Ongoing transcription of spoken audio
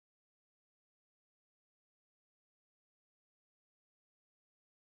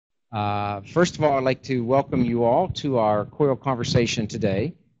First of all, I'd like to welcome you all to our COIL conversation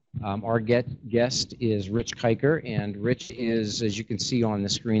today. Our guest is Rich Kiker, and Rich is, as you can see on the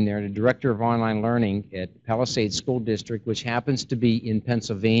screen there, the Director of Online Learning at Palisades School District, which happens to be in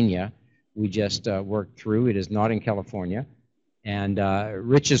Pennsylvania. We just worked through. It is not in California. And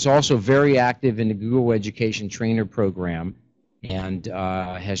Rich is also very active in the Google Education Trainer program and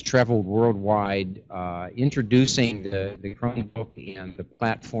has traveled worldwide introducing the Chromebook and the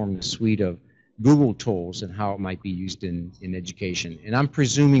platform, the suite of Google tools and how it might be used in education. And I'm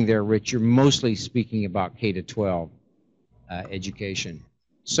presuming there, Rich, you're mostly speaking about K-12 education.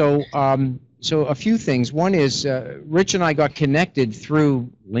 So a few things. One is Rich and I got connected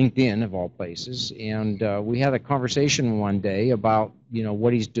through LinkedIn, of all places, and we had a conversation one day about,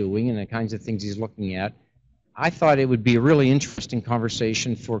 what he's doing and the kinds of things he's looking at. I thought it would be a really interesting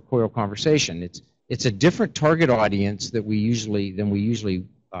conversation for COIL Conversation. It's a different target audience than we usually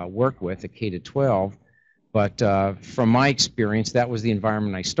work with at K-12, but from my experience, that was the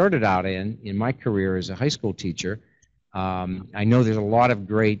environment I started out in my career as a high school teacher. I know there's a lot of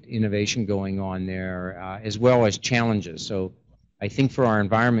great innovation going on there, as well as challenges. So I think for our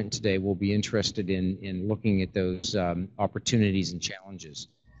environment today, we'll be interested in looking at those opportunities and challenges.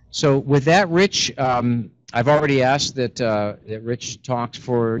 So with that, Rich, I've already asked that Rich talks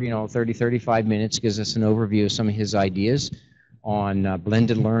for 30, 35 minutes, gives us an overview of some of his ideas on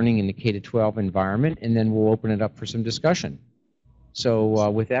blended learning in the K-12 environment, and then we'll open it up for some discussion. So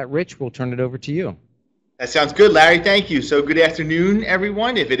with that, Rich, we'll turn it over to you. That sounds good, Larry. Thank you. So good afternoon,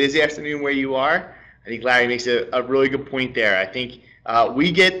 everyone. If it is afternoon where you are, I think Larry makes a really good point there. I think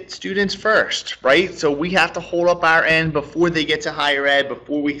we get students first, right? So we have to hold up our end before they get to higher ed,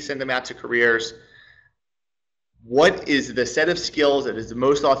 before we send them out to careers. What is the set of skills that is the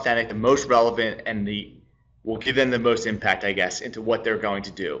most authentic, the most relevant, and will give them the most impact, I guess, into what they're going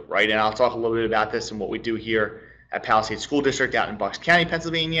to do, right? And I'll talk a little bit about this and what we do here at Palisades School District out in Bucks County,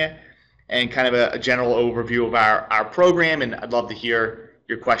 Pennsylvania, and kind of a general overview of our program. And I'd love to hear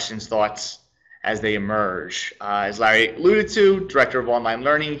your questions, thoughts as they emerge. As Larry alluded to, Director of Online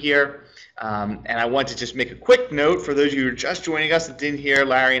Learning here. And I want to just make a quick note for those of you who are just joining us that didn't hear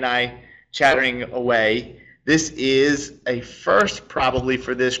Larry and I chattering away. This is a first probably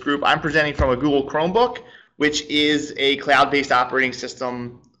for this group. I'm presenting from a Google Chromebook, which is a cloud-based operating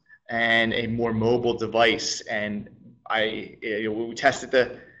system and a more mobile device. And we tested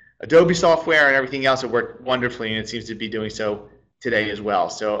the Adobe software and everything else. It worked wonderfully, and it seems to be doing so today as well.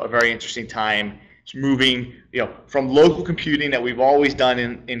 So a very interesting time. It's moving, from local computing that we've always done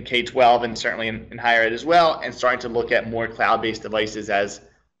in K-12 and certainly in higher ed as well, and starting to look at more cloud-based devices as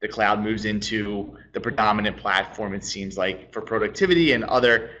the cloud moves into the predominant platform, it seems like, for productivity and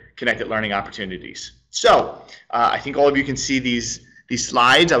other connected learning opportunities. So I think all of you can see these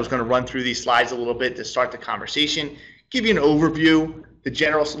slides. I was going to run through these slides a little bit to start the conversation, give you an overview, the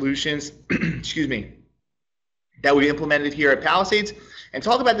general solutions, excuse me, that we implemented here at Palisades, and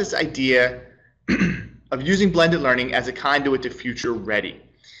talk about this idea of using blended learning as a conduit to Future Ready.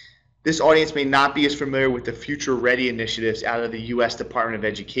 This audience may not be as familiar with the Future Ready initiatives out of the U.S. Department of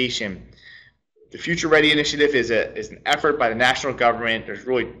Education. The Future Ready initiative is an effort by the national government. There's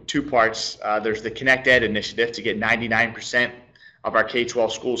really two parts. There's the Connect Ed initiative to get 99% of our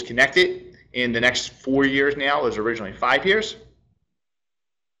K-12 schools connected in the next 4 years now. It was originally 5 years.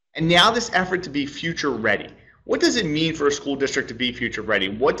 And now this effort to be future ready. What does it mean for a school district to be future ready?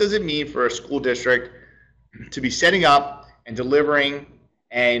 What does it mean for a school district to be setting up and delivering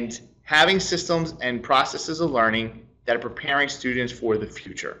and having systems and processes of learning that are preparing students for the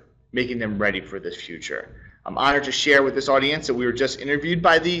future, making them ready for this future? I'm honored to share with this audience that we were just interviewed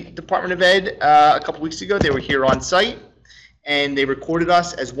by the Department of Ed a couple weeks ago. They were here on site, and they recorded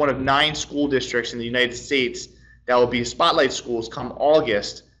us as one of 9 school districts in the United States that will be spotlight schools come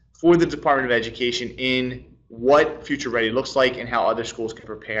August for the Department of Education in what future ready looks like and how other schools can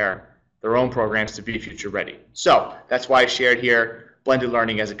prepare their own programs to be future ready. So that's why I shared here blended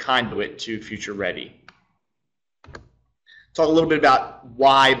learning as a conduit to future ready. Talk a little bit about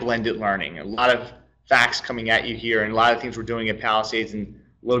why blended learning. A lot of facts coming at you here and a lot of things we're doing at Palisades, and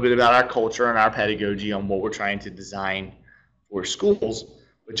a little bit about our culture and our pedagogy on what we're trying to design for schools.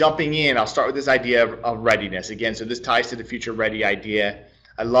 But jumping in, I'll start with this idea of readiness. Again, so this ties to the future ready idea.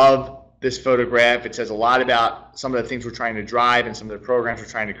 I love this photograph. It says a lot about some of the things we're trying to drive and some of the programs we're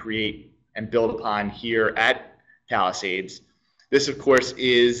trying to create and build upon here at Palisades. This, of course,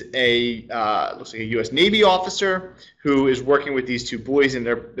 is looks like a U.S. Navy officer who is working with these 2 boys, and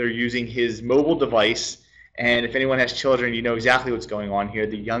they're using his mobile device. And if anyone has children, you know exactly what's going on here.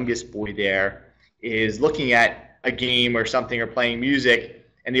 The youngest boy there is looking at a game or something or playing music,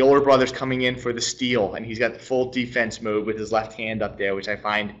 and the older brother's coming in for the steal, and he's got the full defense mode with his left hand up there, which I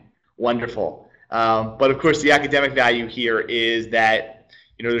find wonderful. But of course, the academic value here is that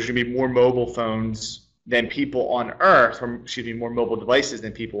there's going to be more mobile phones than people on Earth, or excuse me, more mobile devices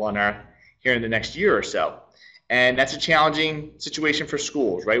than people on Earth here in the next year or so. And that's a challenging situation for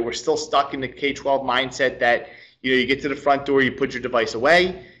schools, right? We're still stuck in the K-12 mindset that you get to the front door, you put your device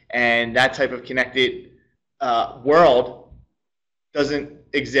away, and that type of connected world doesn't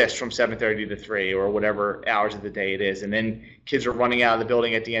exist from 7:30 to 3 or whatever hours of the day it is. And then kids are running out of the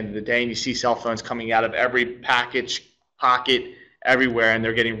building at the end of the day, and you see cell phones coming out of every pocket everywhere, and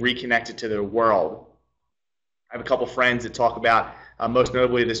they're getting reconnected to their world. I have a couple friends that talk about, most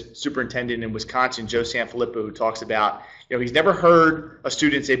notably this superintendent in Wisconsin, Joe Sanfilippo, who talks about, he's never heard a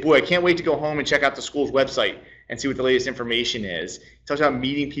student say, boy, I can't wait to go home and check out the school's website and see what the latest information is. He talks about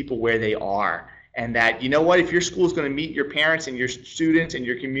meeting people where they are. And that, if your school is going to meet your parents and your students and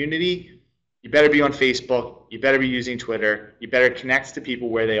your community, you better be on Facebook, you better be using Twitter, you better connect to people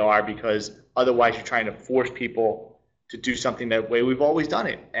where they are, because otherwise you're trying to force people to do something that way we've always done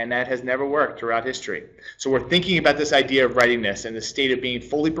it, and that has never worked throughout history. So we're thinking about this idea of readiness and the state of being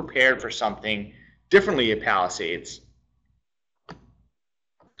fully prepared for something differently at Palisades.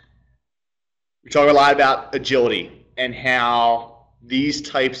 We talk a lot about agility and how these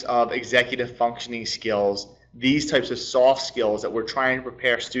types of executive functioning skills, these types of soft skills that we're trying to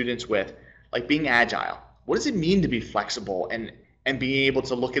prepare students with, like being agile. What does it mean to be flexible and being able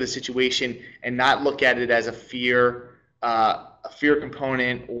to look at a situation and not look at it as a fear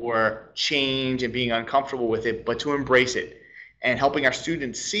component or change and being uncomfortable with it, but to embrace it, and helping our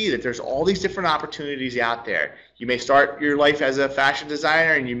students see that there's all these different opportunities out there. You may start your life as a fashion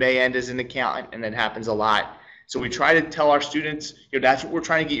designer and you may end as an accountant, and that happens a lot. So we try to tell our students, that's what we're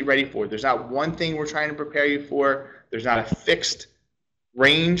trying to get you ready for. There's not one thing we're trying to prepare you for. There's not a fixed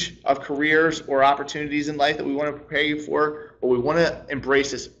range of careers or opportunities in life that we want to prepare you for, but we want to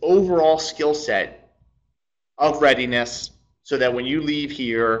embrace this overall skill set of readiness, so that when you leave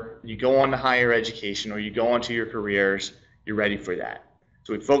here, you go on to higher education or you go on to your careers, you're ready for that.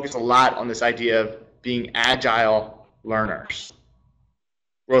 So we focus a lot on this idea of being agile learners.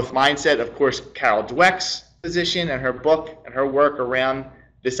 Growth mindset, of course, Carol Dweck's position and her book and her work around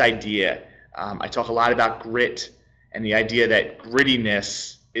this idea. I talk a lot about grit and the idea that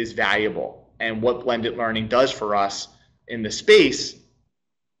grittiness is valuable, and what blended learning does for us in the space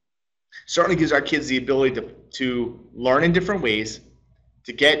certainly gives our kids the ability to learn in different ways,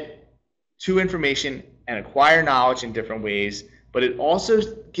 to get to information and acquire knowledge in different ways, but it also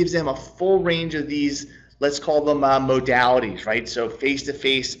gives them a full range of these, let's call them modalities, right? So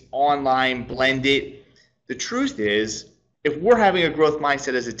face-to-face, online, blended. The truth is, if we're having a growth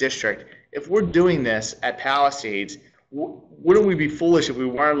mindset as a district, if we're doing this at Palisades, wouldn't we be foolish if we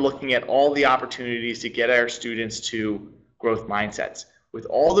weren't looking at all the opportunities to get our students to growth mindsets? With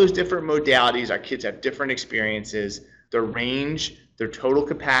all those different modalities, our kids have different experiences. Their range, their total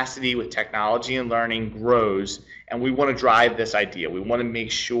capacity with technology and learning grows, and we want to drive this idea. We want to make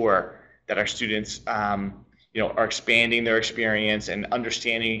sure that our students are expanding their experience and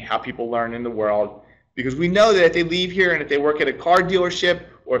understanding how people learn in the world, because we know that if they leave here and if they work at a car dealership,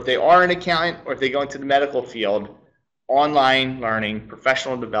 or if they are an accountant, or if they go into the medical field, online learning,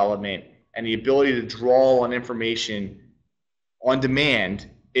 professional development, and the ability to draw on information on demand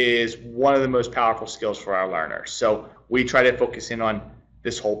is one of the most powerful skills for our learners. So we try to focus in on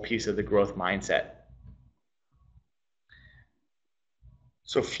this whole piece of the growth mindset.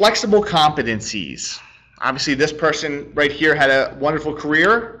 So flexible competencies. Obviously, this person right here had a wonderful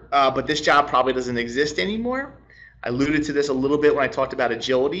career, but this job probably doesn't exist anymore. I alluded to this a little bit when I talked about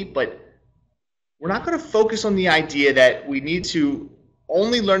agility, but we're not going to focus on the idea that we need to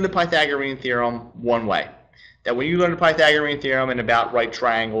only learn the Pythagorean theorem one way. That when you learn the Pythagorean theorem and about right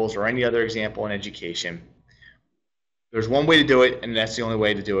triangles or any other example in education, there's one way to do it, and that's the only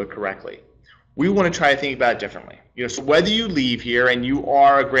way to do it correctly. We want to try to think about it differently. So whether you leave here and you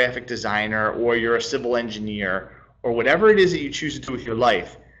are a graphic designer, or you're a civil engineer, or whatever it is that you choose to do with your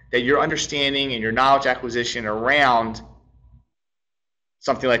life, that your understanding and your knowledge acquisition around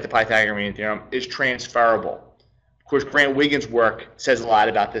something like the Pythagorean theorem is transferable. Of course, Grant Wiggins' work says a lot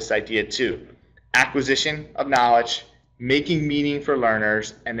about this idea too. Acquisition of knowledge, making meaning for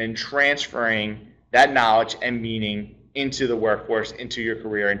learners, and then transferring that knowledge and meaning into the workforce, into your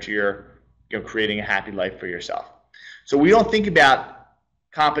career, into your creating a happy life for yourself. So we don't think about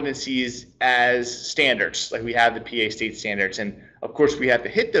competencies as standards, like we have the PA state standards, and of course we have to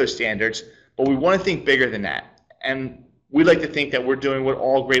hit those standards, but we want to think bigger than that. And we like to think that we're doing what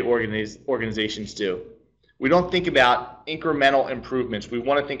all great organizations do. We don't think about incremental improvements. We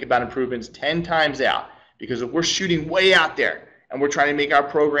want to think about improvements 10 times out, because if we're shooting way out there and we're trying to make our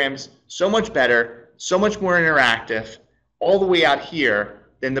programs so much better, so much more interactive, all the way out here,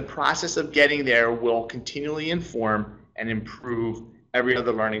 then the process of getting there will continually inform and improve every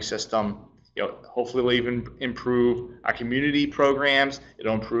other learning system. Hopefully it'll even improve our community programs.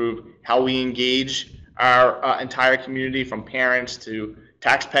 It'll improve how we engage our entire community, from parents to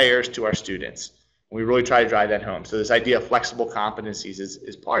taxpayers to our students. We really try to drive that home. So this idea of flexible competencies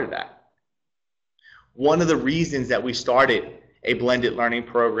is part of that. One of the reasons that we started a blended learning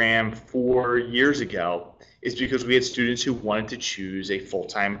program 4 years ago is because we had students who wanted to choose a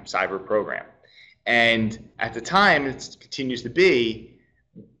full-time cyber program. And at the time, it continues to be,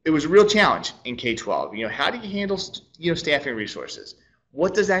 it was a real challenge in K-12. How do you handle staffing resources?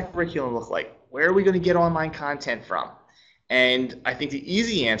 What does that curriculum look like? Where are we going to get online content from? And I think the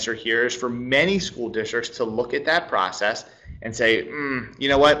easy answer here is for many school districts to look at that process and say, you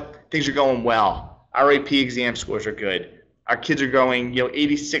know what, things are going well. Our AP exam scores are good. Our kids are going,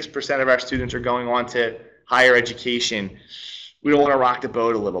 86% of our students are going on to higher education. We don't want to rock the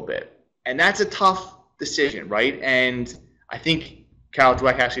boat a little bit. And that's a tough decision, right? And I think Carol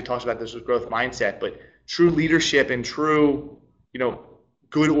Dweck actually talks about this with growth mindset, but true leadership and true,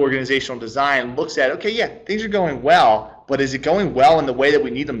 good organizational design looks at, okay, yeah, things are going well, but is it going well in the way that we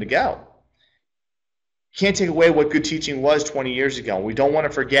need them to go? Can't take away what good teaching was 20 years ago. We don't want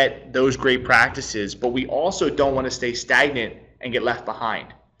to forget those great practices, but we also don't want to stay stagnant and get left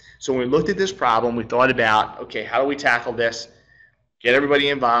behind. So when we looked at this problem, we thought about, okay, how do we tackle this? Get everybody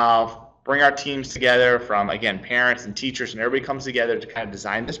involved, bring our teams together from, again, parents and teachers, and everybody comes together to kind of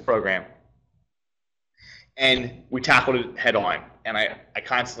design this program. And we tackled it head on. And I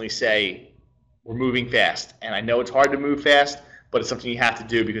constantly say, we're moving fast. And I know it's hard to move fast, but it's something you have to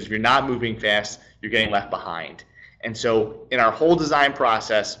do, because if you're not moving fast, you're getting left behind. And so in our whole design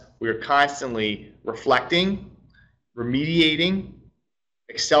process, we are constantly reflecting, remediating,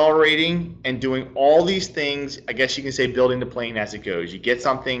 accelerating, and doing all these things. I guess you can say building the plane as it goes. You get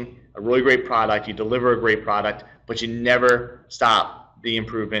something, a really great product, you deliver a great product, but you never stop the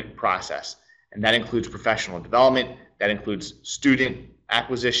improvement process. And that includes professional development, that includes student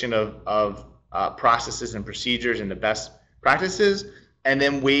acquisition of processes and procedures and the best practices, and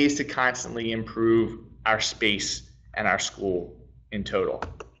then ways to constantly improve our space and our school in total.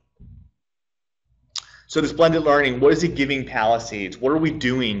 So this blended learning, what is it giving Palisades? What are we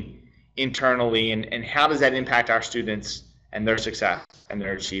doing internally, and how does that impact our students and their success and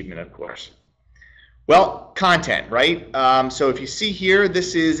their achievement, of course? Well, content, right? So if you see here,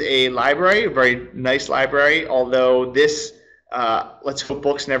 this is a library, a very nice library, although this, let's hope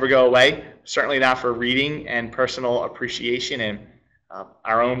books never go away, certainly not for reading and personal appreciation and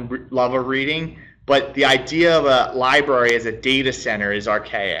our own love of reading. But the idea of a library as a data center is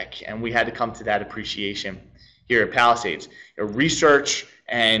archaic, and we had to come to that appreciation here at Palisades. Research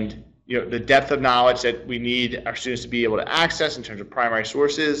and the depth of knowledge that we need our students to be able to access in terms of primary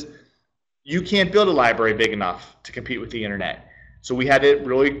sources. You can't build a library big enough to compete with the internet. So we had to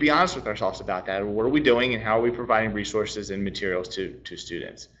really be honest with ourselves about that. What are we doing, and how are we providing resources and materials to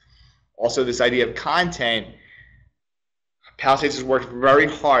students? Also, this idea of content, Palisades has worked very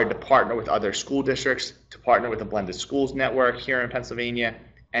hard to partner with other school districts, to partner with the Blended Schools Network here in Pennsylvania,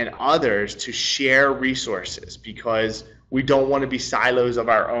 and others to share resources, because we don't want to be silos of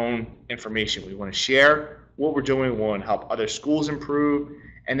our own information. We want to share what we're doing. We want to help other schools improve.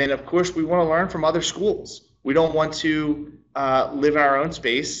 And then, of course, we want to learn from other schools. We don't want to live in our own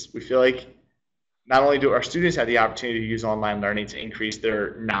space. We feel like not only do our students have the opportunity to use online learning to increase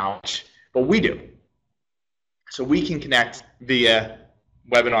their knowledge, but we do. So we can connect via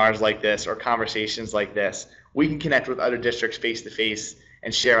webinars like this or conversations like this. We can connect with other districts face-to-face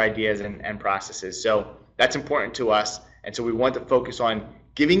and share ideas and processes. So that's important to us. And so we want to focus on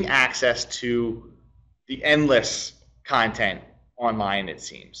giving access to the endless content online, it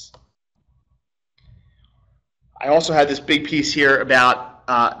seems. I also had this big piece here about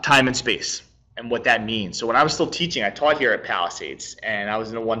time and space and what that means. So when I was still teaching, I taught here at Palisades, and I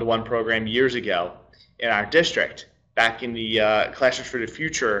was in a one-to-one program years ago in our district, back in the Classrooms for the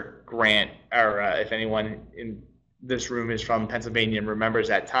Future grant, or if anyone in this room is from Pennsylvania and remembers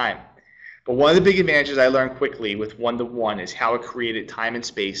that time. But one of the big advantages I learned quickly with one-to-one is how it created time and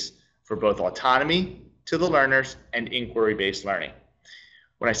space for both autonomy to the learners and inquiry-based learning.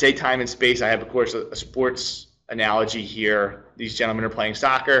 When I say time and space, I have, of course, a sports analogy here. These gentlemen are playing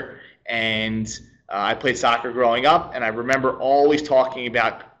soccer, and I played soccer growing up, and I remember always talking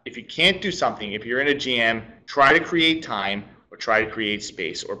about, if you can't do something, if you're in a jam, try to create time or try to create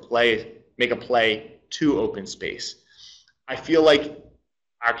space, or make a play to open space. I feel like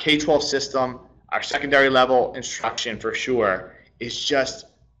our K-12 system, our secondary level instruction for sure, is just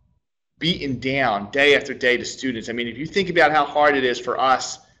beaten down day after day to students. I mean, if you think about how hard it is for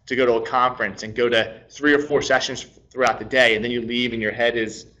us to go to a conference and go to 3 or 4 sessions throughout the day, and then you leave and your head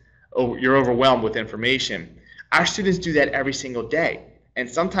is, you're overwhelmed with information. Our students do that every single day. And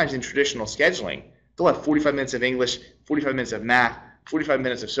sometimes in traditional scheduling, they'll have 45 minutes of English, 45 minutes of math, 45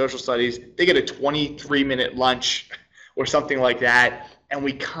 minutes of social studies. They get a 23-minute lunch or something like that. And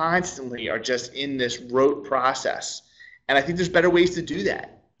we constantly are just in this rote process. And I think there's better ways to do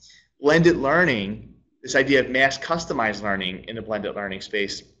that. Blended learning, this idea of mass customized learning in the blended learning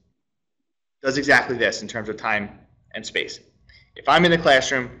space, does exactly this in terms of time and space. If I'm in the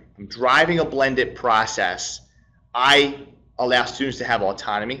classroom, I'm driving a blended process, I allow students to have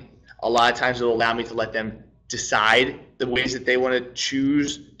autonomy. A lot of times it'll allow me to let them decide the ways that they want to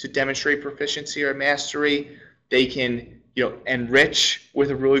choose to demonstrate proficiency or mastery. They can, enrich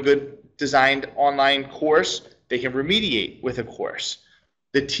with a really good designed online course. They can remediate with a course.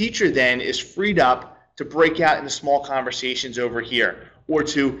 The teacher then is freed up to break out into small conversations over here, or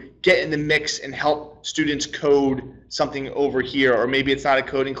to get in the mix and help students code something over here, or maybe it's not a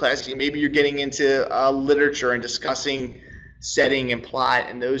coding class, maybe you're getting into literature and discussing setting and plot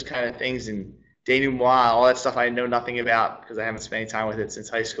and those kind of things, and denouement, all that stuff I know nothing about because I haven't spent any time with it since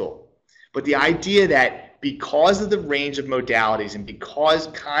high school. But the idea that because of the range of modalities and because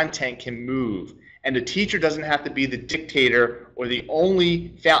content can move, and the teacher doesn't have to be the dictator or the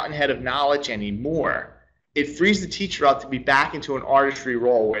only fountainhead of knowledge anymore, it frees the teacher up to be back into an artistry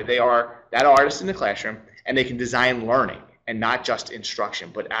role where they are that artist in the classroom and they can design learning and not just instruction,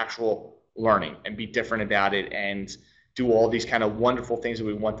 but actual learning and be different about it and do all these kind of wonderful things that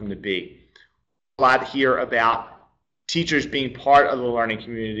we want them to be. A lot here about teachers being part of the learning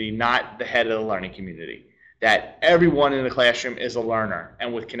community, not the head of the learning community. That everyone in the classroom is a learner,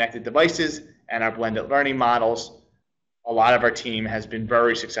 and with connected devices and our blended learning models, a lot of our team has been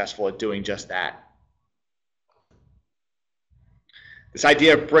very successful at doing just that. This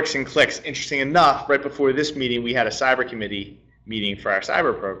idea of bricks and clicks, interesting enough, right before this meeting, we had a cyber committee meeting for our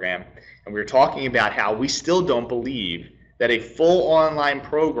cyber program, and we were talking about how we still don't believe that a full online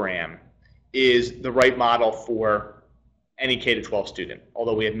program is the right model for any K-12 student,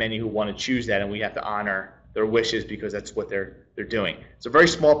 although we have many who want to choose that, and we have to honor their wishes because that's what they're doing. It's a very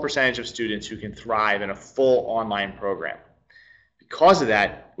small percentage of students who can thrive in a full online program. Because of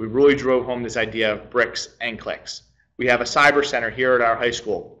that, we really drove home this idea of bricks and clicks. We have a cyber center here at our high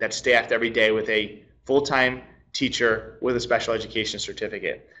school that's staffed every day with a full-time teacher with a special education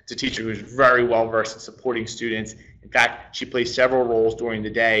certificate. It's a teacher who's very well versed in supporting students. In fact, she plays several roles during the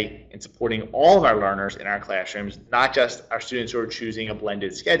day in supporting all of our learners in our classrooms, not just our students who are choosing a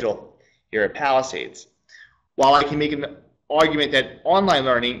blended schedule here at Palisades. While I can make an argument that online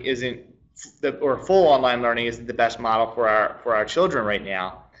learning isn't, or full online learning isn't the best model for our children right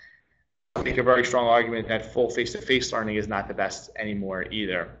now, I make a very strong argument that full face-to-face learning is not the best anymore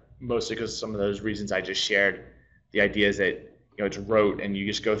either, mostly because of some of those reasons I just shared. The idea is that it's rote and you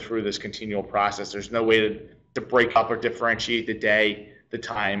just go through this continual process. There's no way to break up or differentiate the day, the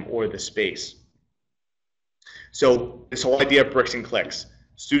time, or the space. So this whole idea of bricks and clicks.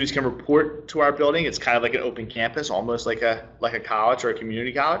 Students can report to our building. It's kind of like an open campus, almost like a college or a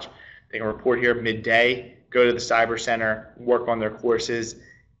community college. They can report here midday, go to the cyber center, work on their courses.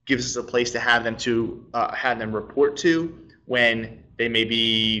 Gives us a place to have them report to when they may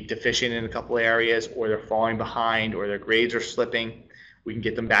be deficient in a couple of areas, or they're falling behind, or their grades are slipping. We can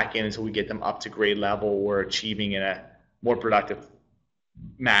get them back in until we get them up to grade level or achieving in a more productive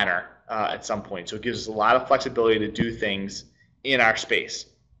manner at some point. So it gives us a lot of flexibility to do things in our space.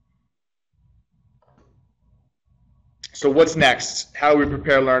 So what's next? How do we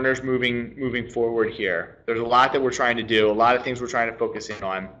prepare learners moving forward here? There's a lot that we're trying to do, a lot of things we're trying to focus in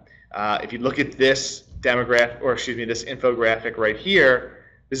on. If you look at this this infographic right here,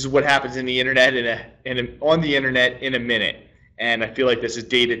 this is what happens in the internet on the internet in a minute. And I feel like this is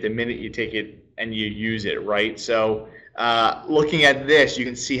dated the minute you take it and you use it, right? So looking at this, you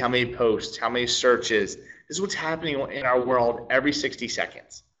can see how many posts, how many searches. This is what's happening in our world every 60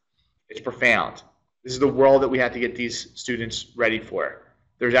 seconds. It's profound. This is the world that we have to get these students ready for.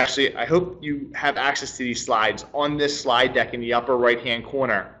 There's actually, I hope you have access to these slides. On this slide deck in the upper right-hand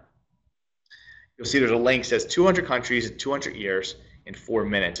corner, you'll see there's a link that says 200 countries in 200 years in 4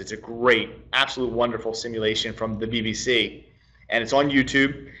 minutes. It's a great, absolute wonderful simulation from the BBC. And it's on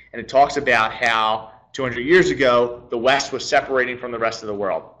YouTube, and it talks about how 200 years ago, the West was separating from the rest of the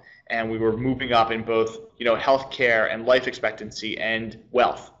world. And we were moving up in both, healthcare and life expectancy and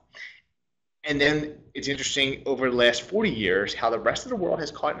wealth. And then it's interesting over the last 40 years how the rest of the world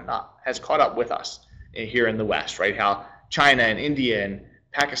has caught up with us here in the West, right? How China and India and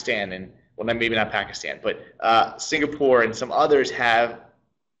Pakistan and, well, maybe not Pakistan, but Singapore and some others have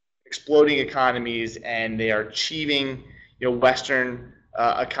exploding economies, and they are achieving, Western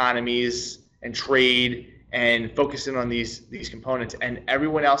economies and trade and focusing on these components, and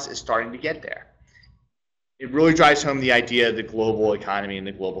everyone else is starting to get there. It really drives home the idea of the global economy and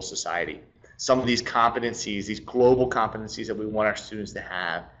the global society. Some of these competencies, these global competencies that we want our students to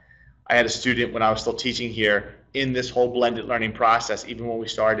have. I had a student when I was still teaching here in this whole blended learning process, even when we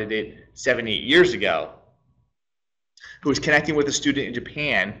started it 7, 8 years ago, who was connecting with a student in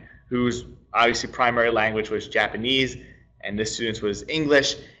Japan whose obviously primary language was Japanese, and this student's was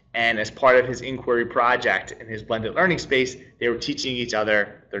English. And as part of his inquiry project in his blended learning space, they were teaching each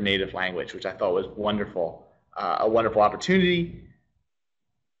other their native language, which I thought was wonderful, a wonderful opportunity,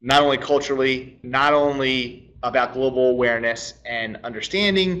 not only culturally, not only about global awareness and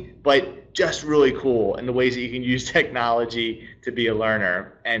understanding, but just really cool in the ways that you can use technology to be a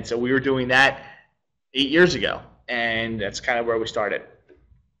learner. And so we were doing that 8 years ago, and that's kind of where we started.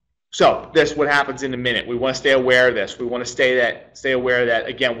 So this is what happens in a minute. We want to stay aware of this. We want to stay aware that,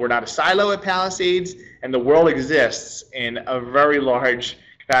 again, we're not a silo at Palisades, and the world exists in a very large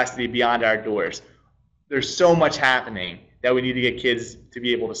capacity beyond our doors. There's so much happening that we need to get kids to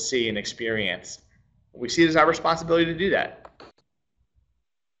be able to see and experience. We see it as our responsibility to do that.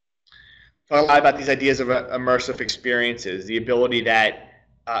 Talk a lot about these ideas of immersive experiences, the ability that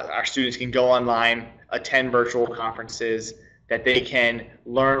our students can go online, attend virtual conferences, that they can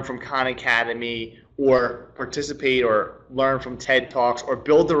learn from Khan Academy or participate or learn from TED Talks or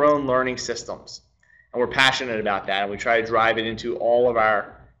build their own learning systems. And we're passionate about that, and we try to drive it into all of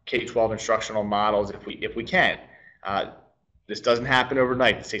our K-12 instructional models if we can. This doesn't happen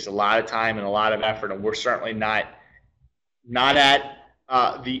overnight. This takes a lot of time and a lot of effort, and we're certainly not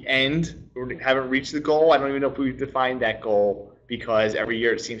at the end. We haven't reached the goal. I don't even know if we've defined that goal, because every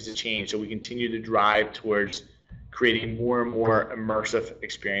year it seems to change. So we continue to drive towards creating more and more immersive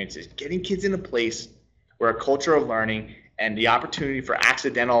experiences, getting kids in a place where a culture of learning and the opportunity for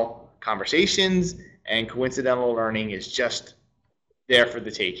accidental conversations and coincidental learning is just there for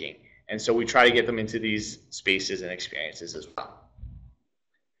the taking. And so we try to get them into these spaces and experiences as well.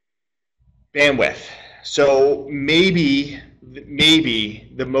 Bandwidth. So maybe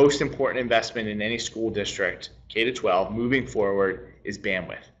the most important investment in any school district, K-12, moving forward, is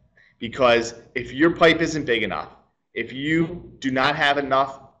bandwidth. Because if your pipe isn't big enough, if you do not have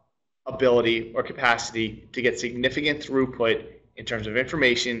enough ability or capacity to get significant throughput in terms of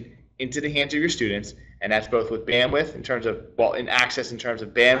information into the hands of your students, and that's both with bandwidth in terms of, well, in access in terms of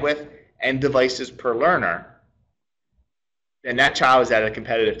bandwidth and devices per learner, then that child is at a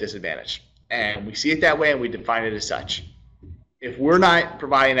competitive disadvantage. And we see it that way, and we define it as such. If we're not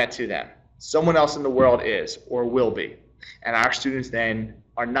providing that to them, someone else in the world is or will be, and our students then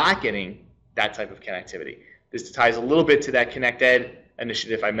are not getting that type of connectivity. This ties a little bit to that Connect Ed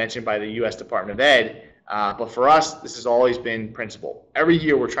initiative I mentioned by the U.S. Department of Ed, but for us, this has always been principle. Every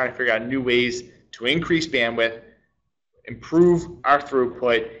year, we're trying to figure out new ways to increase bandwidth, improve our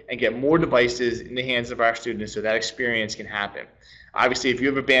throughput, and get more devices in the hands of our students so that experience can happen. Obviously, if you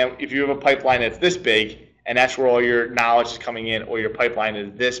have a pipeline that's this big, and that's where all your knowledge is coming in, or your pipeline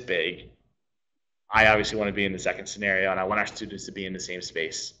is this big, I obviously want to be in the second scenario, and I want our students to be in the same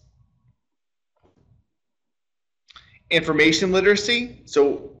space. Information literacy.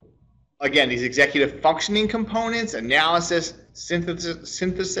 So again, these executive functioning components, analysis,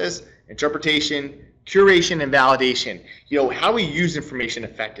 synthesis, interpretation, curation, and validation. How do we use information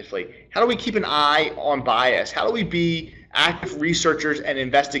effectively? How do we keep an eye on bias? How do we be active researchers and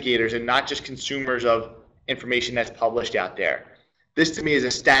investigators and not just consumers of information that's published out there? This to me is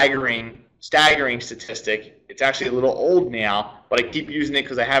a staggering statistic. It's actually a little old now, but I keep using it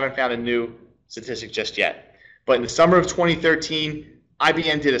because I haven't found a new statistic just yet. But in the summer of 2013,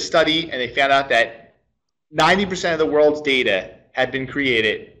 IBM did a study, and they found out that 90% of the world's data had been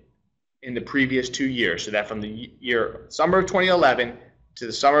created in the previous 2 years. So that from the summer of 2011 to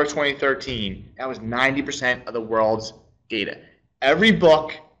the summer of 2013, that was 90% of the world's data. Every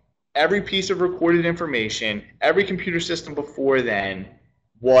book, every piece of recorded information, every computer system before then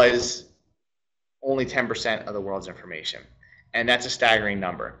was only 10% of the world's information. And that's a staggering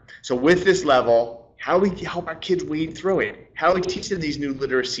number. So with this level, how do we help our kids wade through it? How do we teach them these new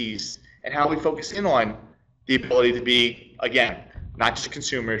literacies? And how do we focus in on the ability to be, again, not just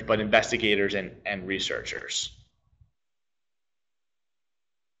consumers, but investigators and researchers?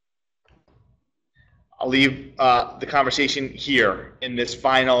 I'll leave the conversation here in this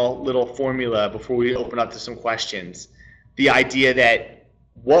final little formula before we open up to some questions. The idea that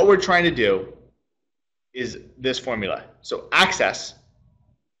what we're trying to do is this formula. So access,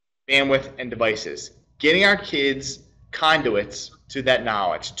 bandwidth, and devices. Getting our kids conduits to that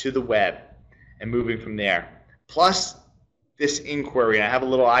knowledge, to the web, and moving from there. Plus this inquiry, and I have a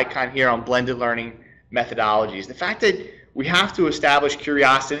little icon here on blended learning methodologies. The fact that we have to establish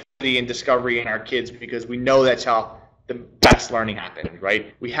curiosity and discovery in our kids because we know that's how the best learning happens,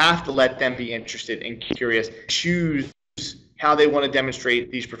 right? We have to let them be interested and curious, choose how they want to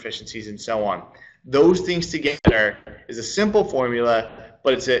demonstrate these proficiencies and so on. Those things together is a simple formula,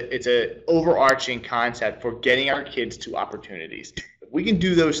 but it's a overarching concept for getting our kids to opportunities. If we can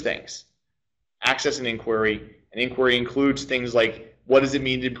do those things, access and inquiry includes things like what does it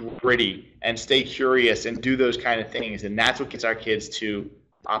mean to be gritty and stay curious and do those kind of things, and that's what gets our kids to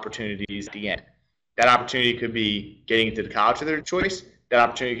opportunities at the end. That opportunity could be getting into the college of their choice. That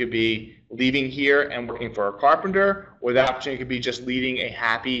opportunity could be leaving here and working for a carpenter, or that opportunity could be just leading a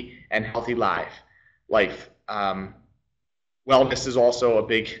happy and healthy life. Wellness is also a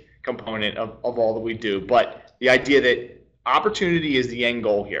big component of all that we do, but the idea that opportunity is the end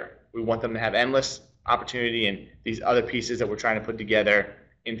goal here. We want them to have endless opportunity, and these other pieces that we're trying to put together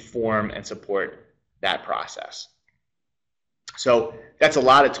inform and support that process. So that's a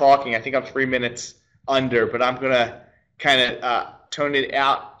lot of talking. I think I'm 3 minutes under, but I'm going to kind of tone it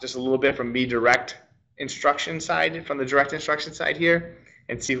out just a little bit from the direct instruction side here,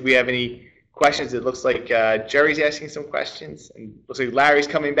 and see if we have any questions. It looks like Jerry's asking some questions, and looks like Larry's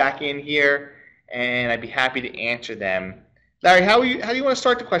coming back in here, and I'd be happy to answer them. Larry, how do you want to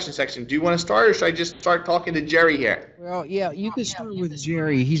start the question section? Do you want to start, or should I just start talking to Jerry here? Well, yeah, you can start with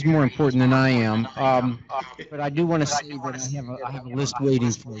Jerry. He's more important than I am. But I do want to say that I have a list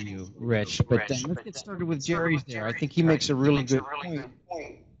waiting for you, Rich. But let's get started with Jerry's there. I think he makes a really good point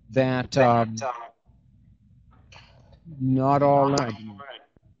that not all learning.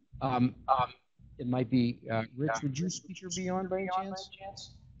 It might be, Rich, would your speaker be on by any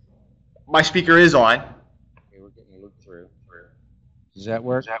chance? My speaker is on. Okay, we're getting a look through. Does that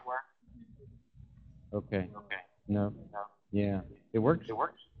work? Okay. No. Yeah. It worked. It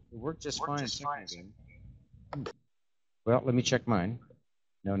worked just fine a second ago. Well, let me check mine.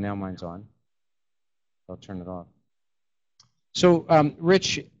 No, now mine's on. I'll turn it off. So,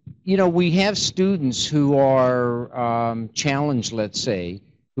 Rich, we have students who are challenged, let's say,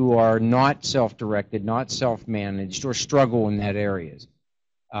 who are not self-directed, not self-managed, or struggle in that areas.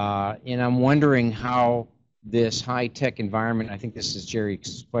 And I'm wondering how this high-tech environment, I think this is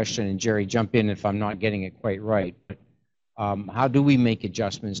Jerry's question, and Jerry, jump in if I'm not getting it quite right. How do we make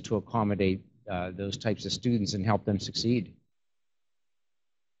adjustments to accommodate those types of students and help them succeed?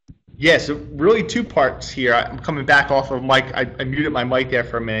 Yeah, so really two parts here. I'm coming back off of mic. I muted my mic there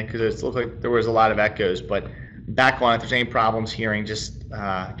for a minute because it looked like there was a lot of echoes, but back on. If there's any problems hearing, just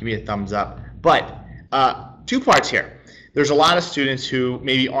give me a thumbs up. But 2 parts here. There's a lot of students who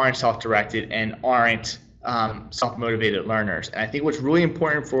maybe aren't self-directed and aren't self-motivated learners. And I think what's really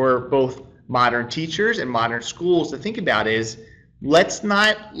important for both modern teachers and modern schools to think about is let's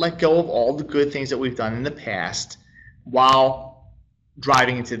not let go of all the good things that we've done in the past while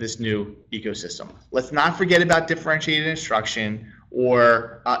driving into this new ecosystem. Let's not forget about differentiated instruction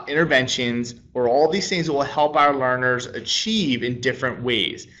or interventions or all these things that will help our learners achieve in different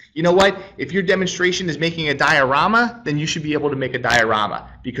ways. You know what? If your demonstration is making a diorama, then you should be able to make a diorama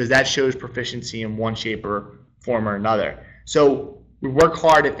because that shows proficiency in one shape or form or another. So we work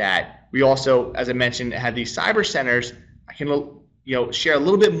hard at that. We also, as I mentioned, have these cyber centers. I can share a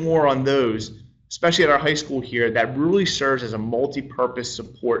little bit more on those, especially at our high school here, that really serves as a multi-purpose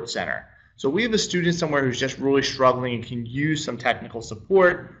support center. So we have a student somewhere who's just really struggling and can use some technical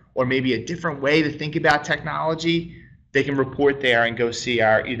support or maybe a different way to think about technology. They can report there and go see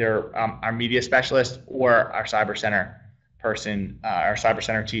either our media specialist or our cyber center person, our cyber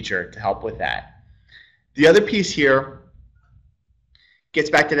center teacher to help with that. The other piece here gets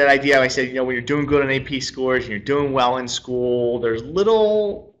back to that idea I said, when you're doing good on AP scores and you're doing well in school, there's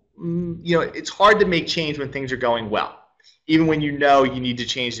little, it's hard to make change when things are going well, even when you need to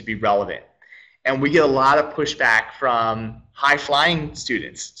change to be relevant. And we get a lot of pushback from high-flying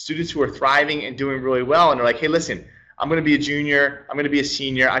students who are thriving and doing really well, and they're like, hey, listen, I'm going to be a junior, I'm going to be a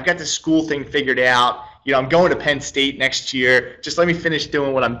senior, I've got this school thing figured out, I'm going to Penn State next year, just let me finish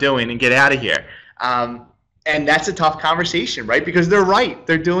doing what I'm doing and get out of here. And that's a tough conversation, right? Because they're right,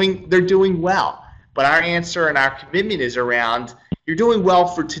 they're doing well. But our answer and our commitment is around, you're doing well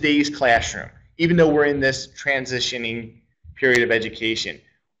for today's classroom, even though we're in this transitioning period of education.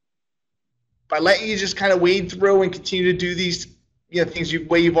 by letting you just kind of wade through and continue to do these things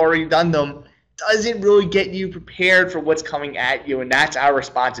way you've already done them doesn't really get you prepared for what's coming at you, and that's our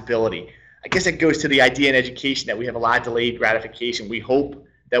responsibility. I guess that goes to the idea in education that we have a lot of delayed gratification. We hope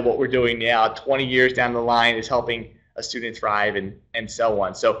that what we're doing now, 20 years down the line, is helping a student thrive and so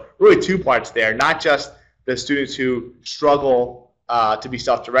on. So really two parts there, not just the students who struggle to be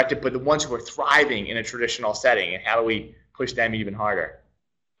self-directed, but the ones who are thriving in a traditional setting, and how do we push them even harder?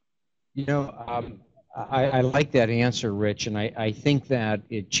 I like that answer, Rich, and I think that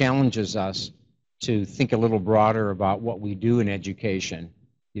it challenges us to think a little broader about what we do in education.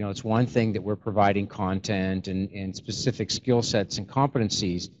 It's one thing that we're providing content and specific skill sets and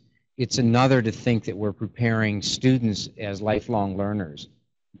competencies. It's another to think that we're preparing students as lifelong learners.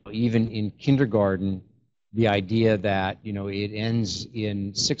 Even in kindergarten, the idea that it ends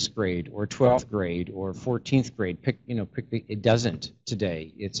in 6th grade or 12th grade or 14th grade, it doesn't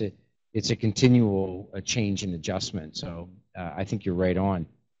today. It's a continual change and adjustment. So I think you're right on.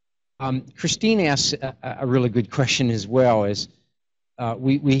 Christine asks a really good question as well.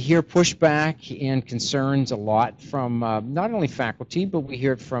 We hear pushback and concerns a lot from not only faculty, but we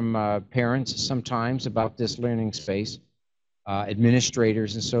hear it from parents sometimes about this learning space,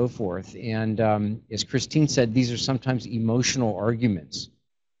 administrators and so forth. And as Christine said, these are sometimes emotional arguments.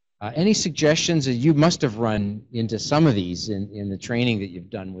 Any suggestions? You must have run into some of these in the training that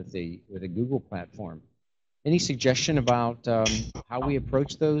you've done with the Google platform. Any suggestion about how we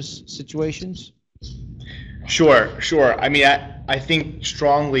approach those situations? Sure. I mean, I think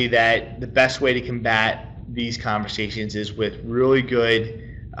strongly that the best way to combat these conversations is with really good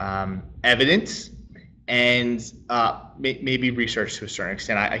evidence and maybe research to a certain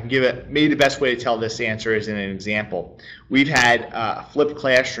extent. I can give it, maybe the best way to tell this answer is in an example. We've had flipped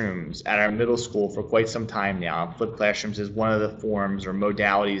classrooms at our middle school for quite some time now. Flipped classrooms is one of the forms or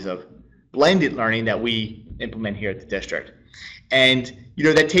modalities of blended learning that we implement here at the district. And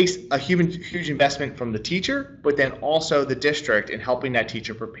that takes a huge investment from the teacher, but then also the district in helping that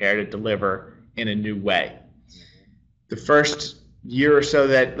teacher prepare to deliver in a new way. The first year or so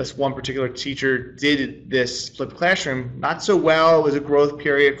that this one particular teacher did this flipped classroom, not so well. It was a growth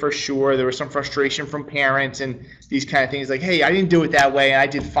period for sure. There was some frustration from parents and these kind of things like, hey, I didn't do it that way and I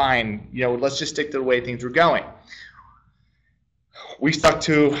did fine. Let's just stick to the way things were going. We stuck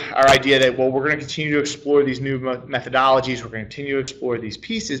to our idea that, well, we're going to continue to explore these new methodologies. We're going to continue to explore these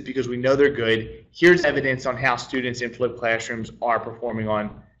pieces because we know they're good. Here's evidence on how students in flipped classrooms are performing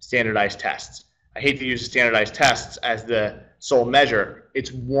on standardized tests. I hate to use standardized tests as the sole measure.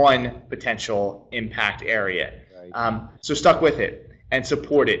 It's one potential impact area. Right. So stuck with it and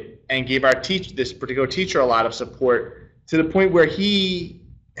support it and gave our this particular teacher a lot of support to the point where he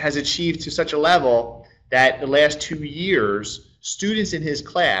has achieved to such a level that the last 2 years, students in his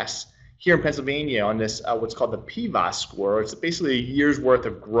class here in Pennsylvania on this what's called the PVAS score, it's basically a year's worth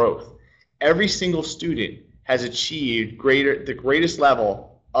of growth. Every single student has achieved the greatest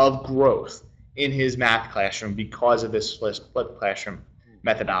level of growth in his math classroom because of this flipped classroom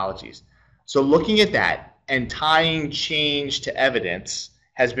methodologies. So looking at that and tying change to evidence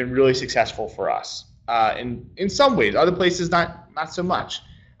has been really successful for us. In some ways, other places not so much.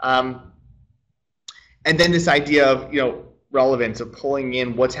 And then this idea of relevance of pulling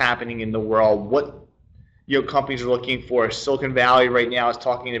in what's happening in the world, what companies are looking for. Silicon Valley right now is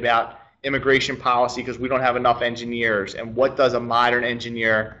talking about immigration policy because we don't have enough engineers, and what does a modern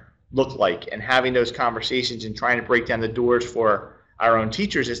engineer look like, and having those conversations and trying to break down the doors for our own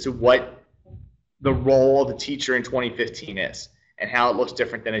teachers as to what the role of the teacher in 2015 is and how it looks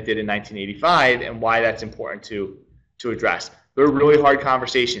different than it did in 1985 and why that's important to address. They're really hard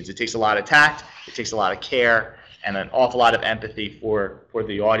conversations. It takes a lot of tact, it takes a lot of care, and an awful lot of empathy for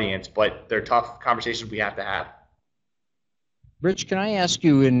the audience, but they're tough conversations we have to have. Rich, can I ask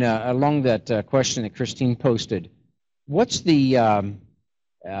you, along that question that Christine posted, what's the,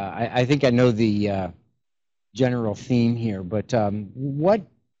 I think I know the general theme here, but what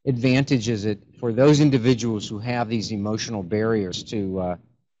advantage is it for those individuals who have these emotional barriers to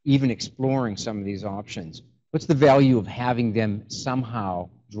even exploring some of these options? What's the value of having them somehow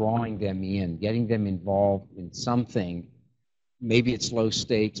drawing them in, getting them involved in something? Maybe it's low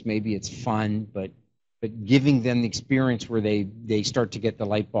stakes, maybe it's fun, but giving them the experience where they start to get the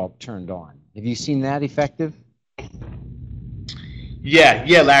light bulb turned on. Have you seen that effective?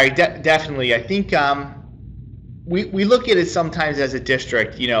 Yeah, Larry, definitely. I think we look at it sometimes as a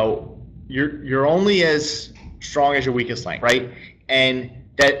district. You're only as strong as your weakest link, right? And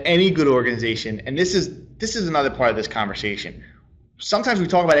that any good organization, and this is another part of this conversation. Sometimes we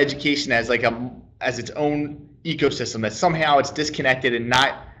talk about education as as its own ecosystem, that somehow it's disconnected and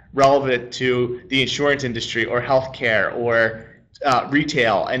not relevant to the insurance industry or healthcare or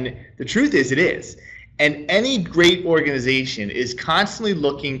retail. And the truth is, it is. And any great organization is constantly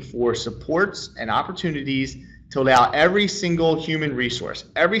looking for supports and opportunities to allow every single human resource,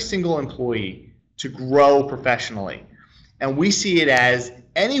 every single employee to grow professionally. And we see it as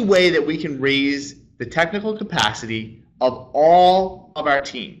any way that we can raise the technical capacity of all of our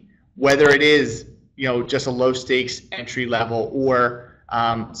team, whether it is, you know, just a low stakes entry level or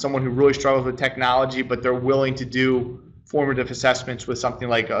someone who really struggles with technology, but they're willing to do formative assessments with something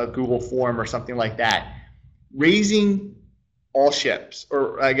like a Google form or something like that. Raising all ships,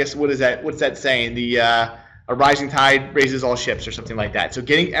 or I guess what's that saying? A rising tide raises all ships or something like that. So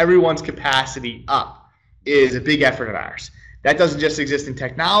getting everyone's capacity up is a big effort of ours. That doesn't just exist in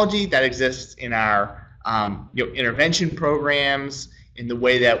technology, that exists in our intervention programs, in the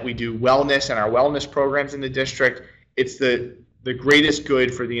way that we do wellness and our wellness programs in the district. It's the greatest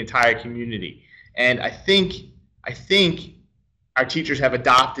good for the entire community. And I think our teachers have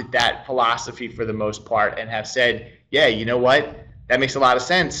adopted that philosophy for the most part and have said, yeah, you know what, that makes a lot of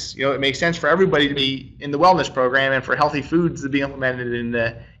sense. You know, it makes sense for everybody to be in the wellness program and for healthy foods to be implemented in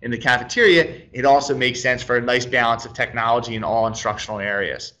the cafeteria. It also makes sense for a nice balance of technology in all instructional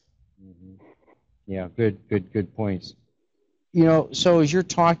areas. Mm-hmm. Yeah, good points. You know, so as you're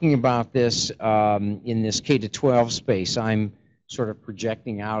talking about this in this K-12 space, I'm sort of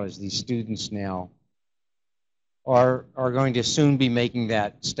projecting out as these students now are going to soon be making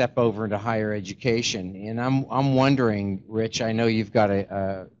that step over into higher education. And I'm wondering, Rich, I know you've got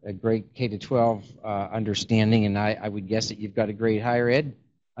a great K-12 understanding, and I would guess that you've got a great higher ed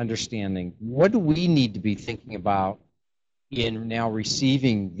understanding. What do we need to be thinking about in now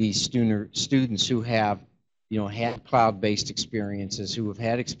receiving these students who have, you know, had cloud-based experiences, who have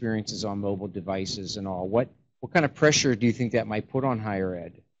had experiences on mobile devices and all? What kind of pressure do you think that might put on higher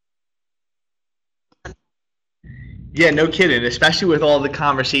ed? Yeah, no kidding, especially with all the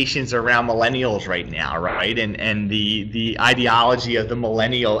conversations around millennials right now, right? And the ideology of the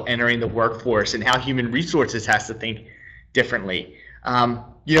millennial entering the workforce and how human resources has to think differently.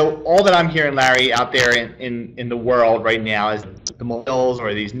 You know, all that I'm hearing, Larry, out there in the world right now is the millennials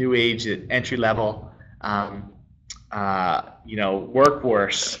or these new age entry level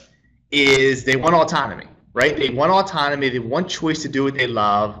workforce is they want autonomy, right? They want autonomy, they want choice to do what they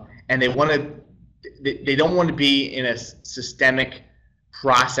love, and they don't want to be in a systemic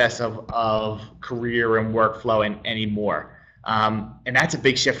process of career and workflow anymore. And that's a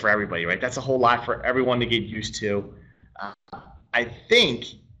big shift for everybody, right? That's a whole lot for everyone to get used to. I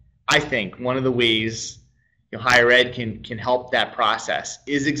think one of the ways higher ed can help that process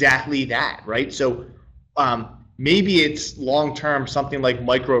is exactly that, right? So maybe it's long-term something like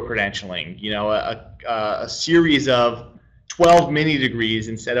micro-credentialing, you know, a series of 12 mini degrees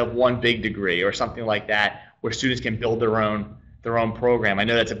instead of one big degree or something like that, where students can build their own program. I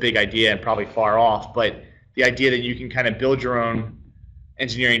know that's a big idea and probably far off, but the idea that you can kind of build your own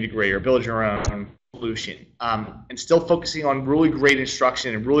engineering degree or build your own solution, and still focusing on really great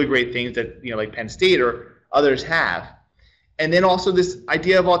instruction and really great things that, you know, like Penn State or others have. And then also this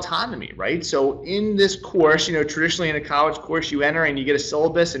idea of autonomy, right? So in this course, you know, traditionally in a college course, you enter and you get a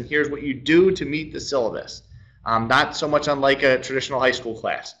syllabus, and here's what you do to meet the syllabus. Not so much unlike a traditional high school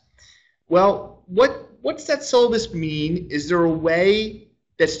class. Well, what's that syllabus mean? Is there a way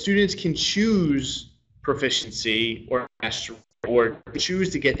that students can choose proficiency or mastery, or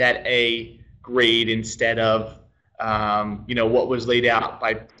choose to get that A grade instead of you know, what was laid out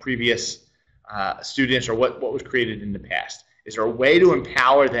by previous students or what was created in the past? Is there a way to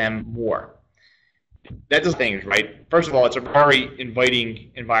empower them more? That's the thing, right? First of all, it's a very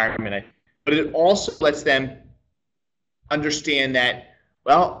inviting environment, but it also lets them understand that,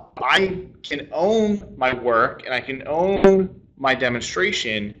 well, I can own my work and I can own my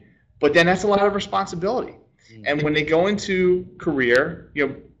demonstration, but then that's a lot of responsibility. And when they go into career, you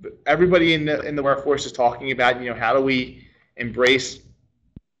know, everybody in the workforce is talking about, you know, how do we embrace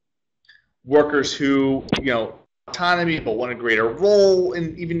workers who, you know, autonomy but want a greater role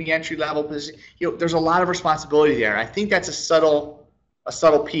in even the entry level position. You know, there's a lot of responsibility there, and I think that's a subtle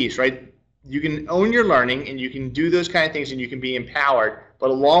piece, right? You can own your learning and you can do those kind of things and you can be empowered, but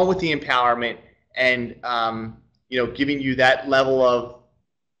along with the empowerment and you know, giving you that level of,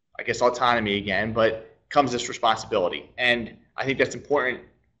 I guess, autonomy again, but comes this responsibility. And I think that's important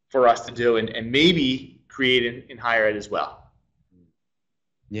for us to do and maybe create in higher ed as well.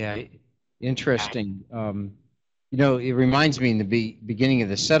 Yeah, interesting. You know, it reminds me in the beginning of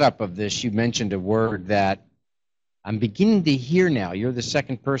the setup of this, you mentioned a word that I'm beginning to hear now. You're the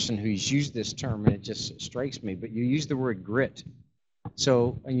second person who's used this term, and it just strikes me, but you used the word grit.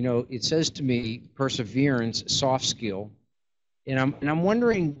 So, you know, it says to me perseverance, soft skill, and I'm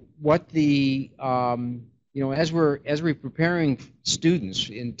wondering what the you know, as we're preparing students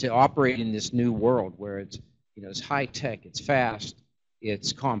to operate in this new world where it's, you know, it's high tech, it's fast,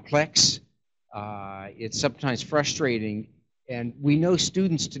 it's complex, it's sometimes frustrating, and we know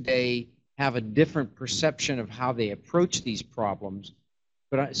students today have a different perception of how they approach these problems.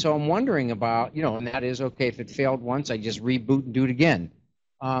 But so I'm wondering about, you know, and that is okay, if it failed once, I just reboot and do it again.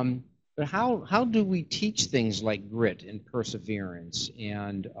 But how do we teach things like grit and perseverance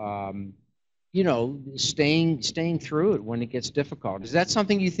and you know, staying through it when it gets difficult? Is that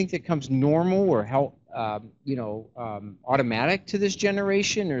something you think that comes normal or help you know, automatic to this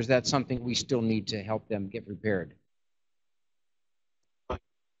generation, or is that something we still need to help them get prepared?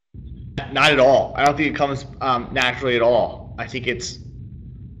 Not at all. I don't think it comes naturally at all. I think it's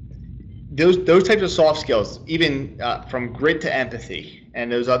those types of soft skills, even from grit to empathy,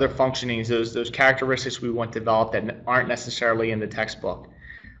 and those other functionings, those characteristics we want developed that aren't necessarily in the textbook.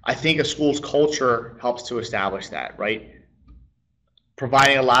 I think a school's culture helps to establish that, right?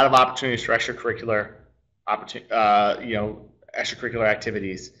 Providing a lot of opportunities for extracurricular you know, extracurricular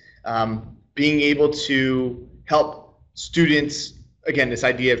activities, being able to help students. Again, this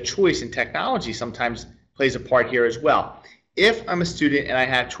idea of choice and technology sometimes plays a part here as well. If I'm a student and I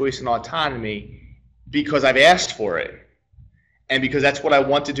have choice and autonomy because I've asked for it and because that's what I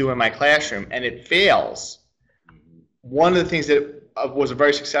want to do in my classroom and it fails, one of the things that was a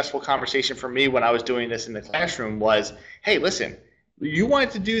very successful conversation for me when I was doing this in the classroom was, hey, listen, you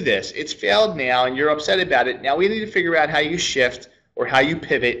wanted to do this. It's failed now and you're upset about it. Now we need to figure out how you shift or how you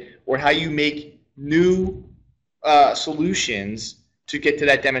pivot or how you make new solutions to get to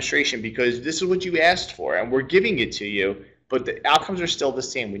that demonstration, because this is what you asked for and we're giving it to you, but the outcomes are still the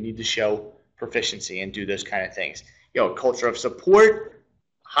same. We need to show proficiency and do those kind of things. You know, culture of support,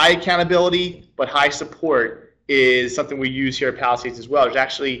 high accountability, but high support is something we use here at Palisades as well. There's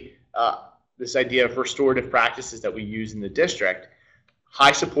actually this idea of restorative practices that we use in the district.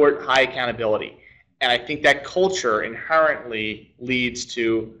 High support, high accountability. And I think that culture inherently leads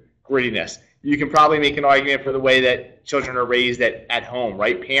to grittiness. You can probably make an argument for the way that children are raised at home,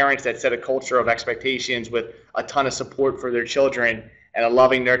 right? Parents that set a culture of expectations with a ton of support for their children and a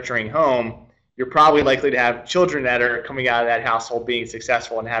loving, nurturing home, you're probably likely to have children that are coming out of that household being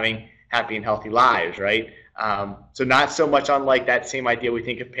successful and having happy and healthy lives, right? So not so much unlike that same idea we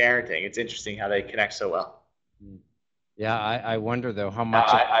think of parenting. It's interesting how they connect so well. Yeah, I wonder though how much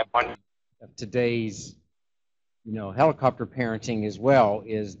of today's, you know, helicopter parenting as well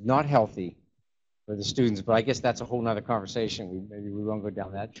is not healthy for the students, but I guess that's a whole nother conversation. Maybe we won't go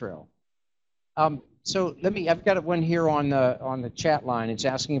down that trail. So I've got one here on the chat line. It's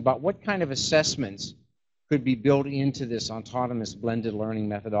asking about what kind of assessments could be built into this autonomous blended learning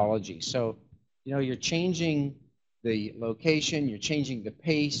methodology. So, you know, you're changing the location, you're changing the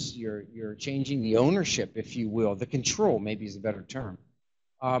pace, you're changing the ownership, if you will, the control maybe is a better term.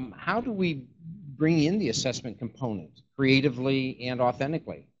 How do we bring in the assessment component creatively and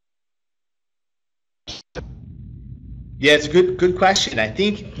authentically? Yeah, it's a good question. I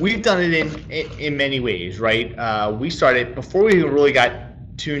think we've done it in many ways, right? We started before we even really got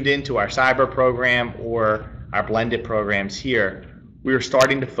tuned into our cyber program or our blended programs here. We were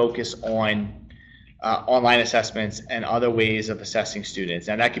starting to focus on online assessments and other ways of assessing students,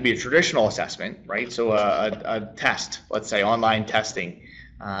 and that could be a traditional assessment, right? So a test, let's say online testing,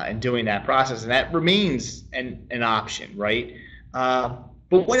 and doing that process, and that remains an option, right?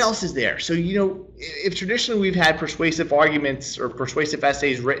 But what else is there? So, you know, if traditionally we've had persuasive arguments or persuasive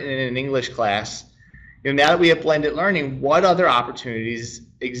essays written in an English class, you know, now that we have blended learning, what other opportunities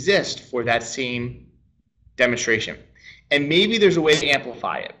exist for that same demonstration? And maybe there's a way to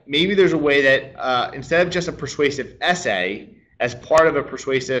amplify it. Maybe there's a way that instead of just a persuasive essay as part of a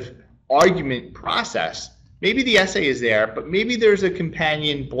persuasive argument process, maybe the essay is there, but maybe there's a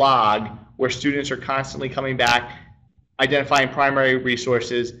companion blog where students are constantly coming back, identifying primary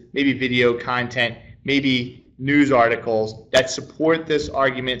resources, maybe video content, maybe news articles that support this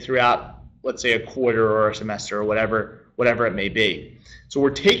argument throughout, let's say, a quarter or a semester or whatever it may be. So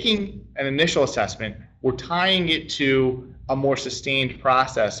we're taking an initial assessment, we're tying it to a more sustained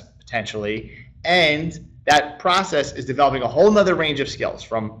process potentially, and that process is developing a whole nother range of skills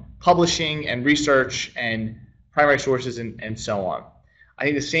from publishing and research and primary sources and so on. I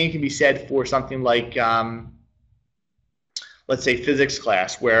think the same can be said for something like let's say physics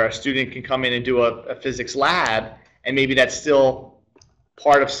class, where a student can come in and do a physics lab, and maybe that's still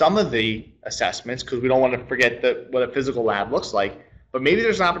part of some of the assessments because we don't want to forget what a physical lab looks like. but maybe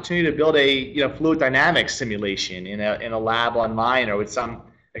there's an opportunity to build a fluid dynamics simulation in a lab online or with some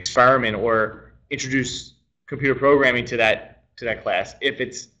experiment, or introduce computer programming to that class if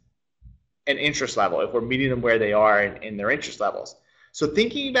it's an interest level, if we're meeting them where they are in their interest levels. So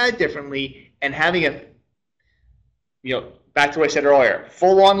thinking about it differently and having back to what I said earlier,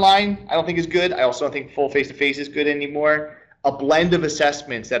 full online I don't think is good. I also don't think full face-to-face is good anymore. A blend of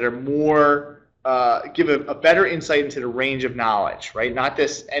assessments that are more, give a better insight into the range of knowledge, right? Not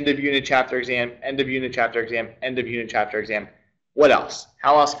this end of unit chapter exam, end of unit chapter exam, end of unit chapter exam. What else?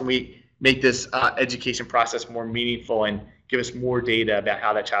 How else can we make this education process more meaningful and give us more data about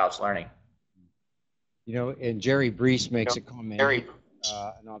how that child's learning? And Jerry Brees makes a comment,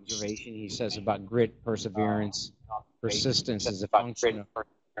 an observation. He says about grit, perseverance, persistence is a function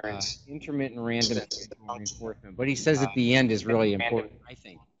of intermittent random reinforcement. But he says at the end is really important, I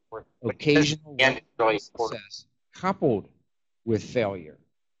think. Occasional success coupled with failure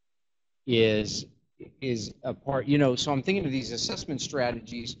is a part, so I'm thinking of these assessment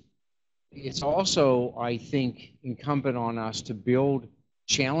strategies. It's also, I think, incumbent on us to build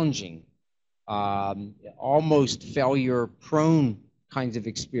challenging, almost failure-prone kinds of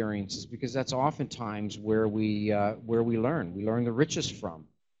experiences, because that's oftentimes where we learn. We learn the richest from.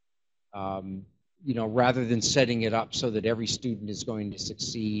 Rather than setting it up so that every student is going to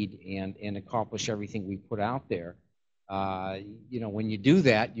succeed and accomplish everything we put out there. When you do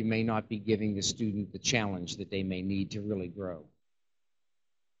that, you may not be giving the student the challenge that they may need to really grow.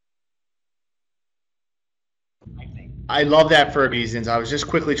 I love that for reasons. I was just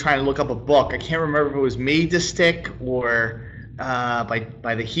quickly trying to look up a book. I can't remember if it was Made to Stick or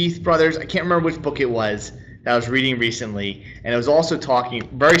by the Heath brothers. I can't remember which book it was that I was reading recently. And it was also talking,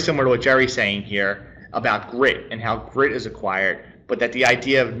 very similar to what Jerry's saying here, about grit and how grit is acquired, but that the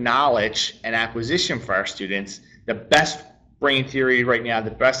idea of knowledge and acquisition for our students, the best brain theory right now,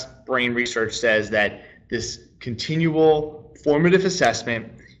 the best brain research says that this continual formative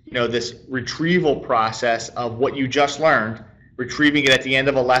assessment, this retrieval process of what you just learned, retrieving it at the end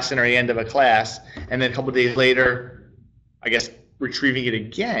of a lesson or the end of a class, and then a couple of days later, I guess, retrieving it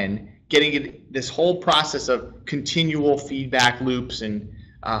again, getting it, this whole process of continual feedback loops and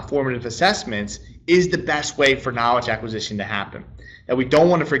formative assessments is the best way for knowledge acquisition to happen. That we don't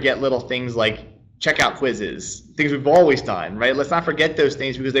want to forget little things like checkout quizzes, things we've always done, right? Let's not forget those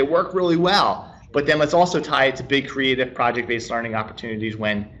things because they work really well. But then let's also tie it to big creative project-based learning opportunities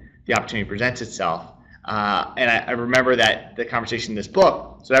when the opportunity presents itself. And I remember that the conversation in this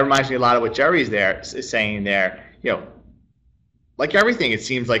book, so that reminds me a lot of what Jerry's is saying there. Like everything, it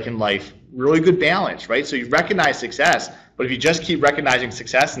seems like in life, really good balance, right? So you recognize success, but if you just keep recognizing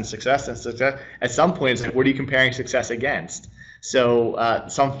success and success and success, at some point it's like, what are you comparing success against? So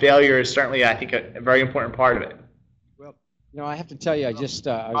some failure is certainly, I think, a very important part of it. Well, I have to tell you, I was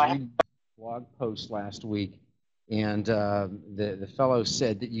reading a blog post last week, and the fellow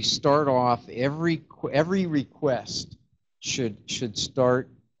said that you start off every request should start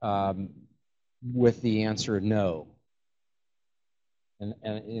with the answer no.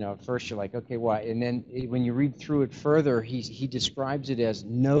 And at first you're like, okay, why? And then when you read through it further, he describes it as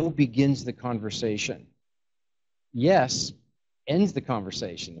no begins the conversation. Yes ends the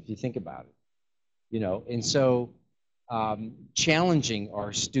conversation, if you think about it. And so challenging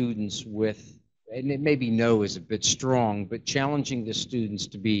our students with, and it maybe no is a bit strong, but challenging the students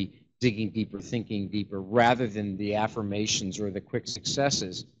to be digging deeper, thinking deeper, rather than the affirmations or the quick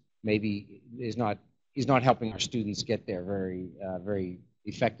successes, maybe is not helping our students get there very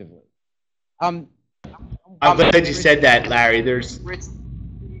effectively. I'm glad you said that, Larry.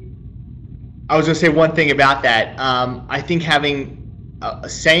 I was going to say one thing about that. I think having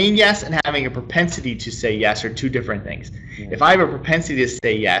saying yes and having a propensity to say yes are two different things. Yeah. If I have a propensity to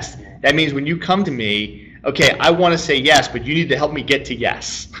say yes, that means when you come to me, okay, I want to say yes, but you need to help me get to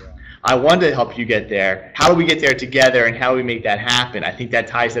yes. Yeah. I want to help you get there. How do we get there together, and how do we make that happen? I think that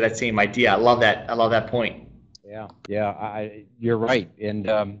ties to that same idea. I love that point. Yeah, you're right.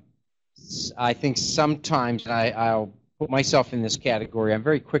 And I think sometimes, and I'll put myself in this category, I'm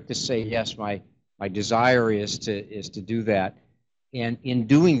very quick to say yes. My desire is to do that. And in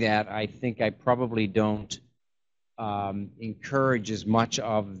doing that, I think I probably don't encourage as much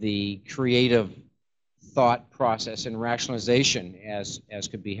of the creative thought process and rationalization as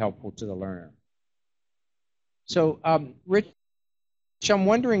could be helpful to the learner. So, Rich, I'm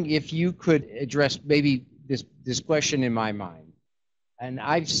wondering if you could address maybe this question in my mind. And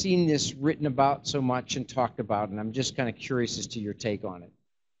I've seen this written about so much and talked about, and I'm just kind of curious as to your take on it.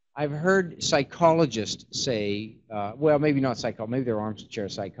 I've heard psychologists say, well, maybe not psychologists, maybe they're armchair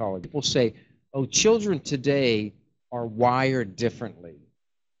psychologists. People say, oh, children today are wired differently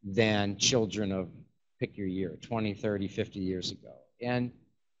than children of, pick your year, 20, 30, 50 years ago. And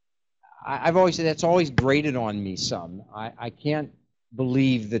I've always said that's always grated on me some. I can't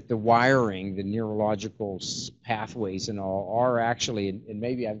believe that the wiring, the neurological pathways and all are actually, and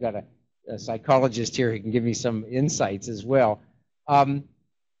maybe I've got a psychologist here who can give me some insights as well.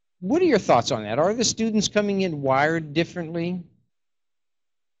 What are your thoughts on that? Are the students coming in wired differently?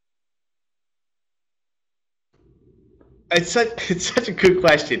 It's such a good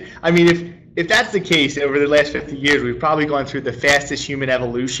question. I mean, if that's the case, over the last 50 years, we've probably gone through the fastest human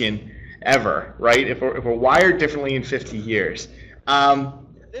evolution ever, right? If we're wired differently in 50 years.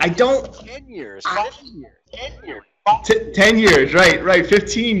 I don't. 10 years, 5 years, 10 years. 10 years, right,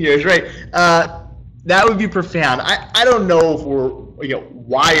 15 years, right. That would be profound. I don't know if we're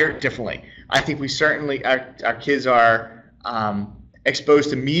wired differently. I think we certainly, our kids are exposed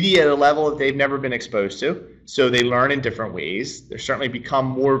to media at a level that they've never been exposed to. So they learn in different ways. They're certainly become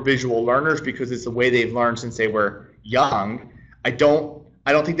more visual learners because it's the way they've learned since they were young. I don't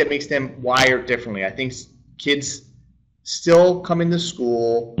think that makes them wired differently. I think kids still come into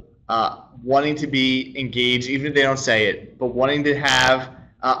school wanting to be engaged, even if they don't say it, but wanting to have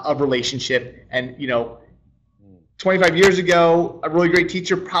a relationship. And 25 years ago, a really great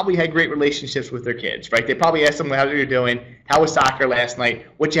teacher probably had great relationships with their kids, right? They probably asked them how you're doing, how was soccer last night,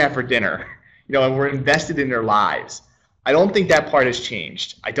 what you have for dinner, and we're invested in their lives. I don't think that part has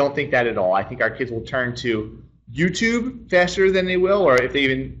changed. I don't think that at all. I think our kids will turn to YouTube faster than they will, or if they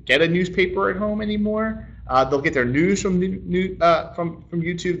even get a newspaper at home anymore. They'll get their news from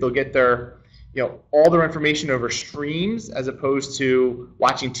YouTube. They'll get their all their information over streams as opposed to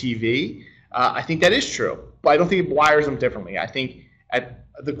watching TV. I think that is true, but I don't think it wires them differently. I think at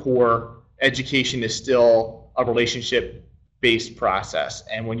the core, education is still a relationship-based process,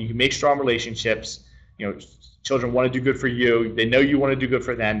 and when you can make strong relationships, children want to do good for you. They know you want to do good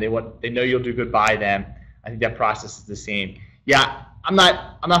for them. They know you'll do good by them. I think that process is the same. Yeah, I'm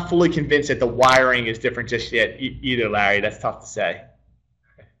not fully convinced that the wiring is different just yet either, Larry. That's tough to say.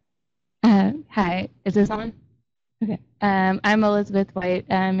 Hi, is this on? Okay. I'm Elizabeth White.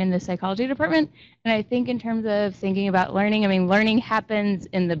 I'm in the psychology department, and I think in terms of thinking about learning, learning happens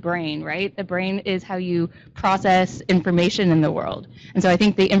in the brain, right? The brain is how you process information in the world, and so I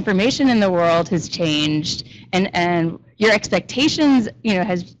think the information in the world has changed, and your expectations,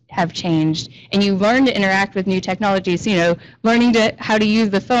 have changed, and you learn to interact with new technologies. Learning how to use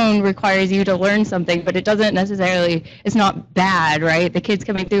the phone requires you to learn something, but it doesn't necessarily, it's not bad, right? The kids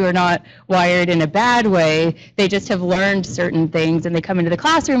coming through are not wired in a bad way. They just have learned certain things, and they come into the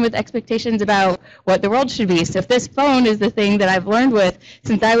classroom with expectations about what the world should be. So if this phone is the thing that I've learned with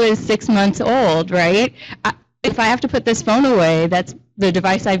since I was 6 months old, right? If I have to put this phone away, that's the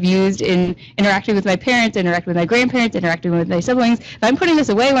device I've used in interacting with my parents, interacting with my grandparents, interacting with my siblings. If I'm putting this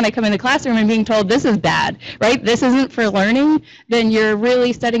away when I come in the classroom and being told this is bad, right? This isn't for learning, then you're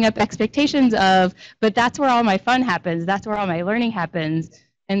really setting up expectations of, but that's where all my fun happens. That's where all my learning happens.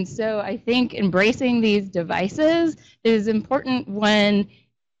 And so I think embracing these devices is important when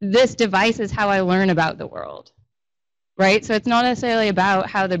this device is how I learn about the world. Right? So it's not necessarily about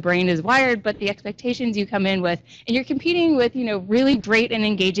how the brain is wired, but the expectations you come in with. And you're competing with, really great and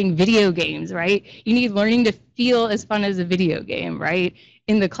engaging video games, right? You need learning to feel as fun as a video game, right,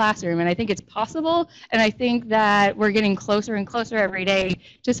 in the classroom. And I think it's possible. And I think that we're getting closer and closer every day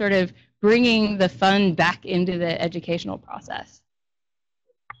to sort of bringing the fun back into the educational process.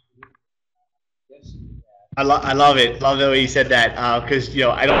 I love it. Love the way you said that, because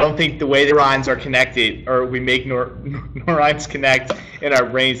I don't think the way the neurons are connected, or we make neurons connect in our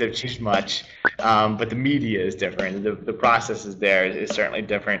brains, have changed much. But the media is different. The process is there is certainly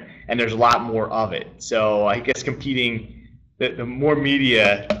different, and there's a lot more of it. So I guess competing, the more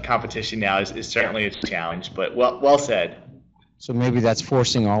media competition now is certainly a challenge. But well said. So maybe that's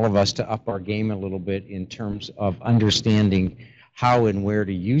forcing all of us to up our game a little bit in terms of understanding how and where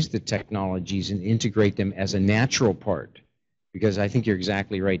to use the technologies and integrate them as a natural part. Because I think you're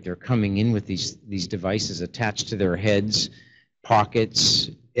exactly right. They're coming in with these devices attached to their heads,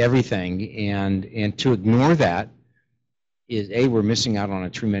 pockets, everything, and to ignore that is, A, we're missing out on a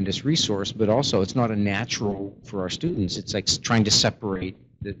tremendous resource, but also it's not a natural for our students. It's like trying to separate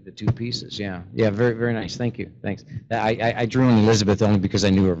the two pieces. Yeah, very, very nice. Thank you. Thanks. I drew on Elizabeth only because I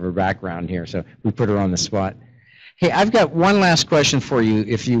knew of her background here, so we put her on the spot. Hey, I've got one last question for you,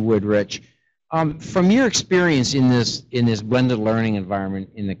 if you would, Rich. From your experience in this blended learning environment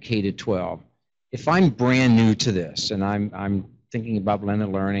in the K-12, if I'm brand new to this and I'm thinking about blended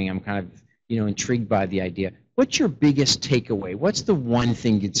learning, I'm kind of intrigued by the idea. What's your biggest takeaway? What's the one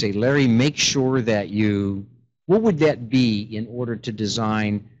thing you'd say, Larry? Make sure that what would that be in order to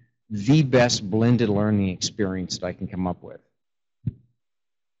design the best blended learning experience that I can come up with?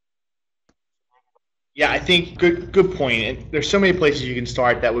 Yeah, I think good point. And there's so many places you can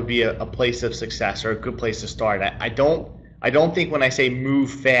start that would be a place of success or a good place to start. I don't think when I say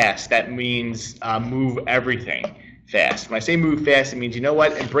move fast, that means move everything fast. When I say move fast, it means, you know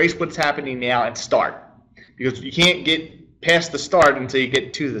what, embrace what's happening now and start. Because you can't get past the start until you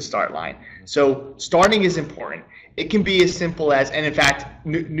get to the start line. So starting is important. It can be as simple as, and in fact,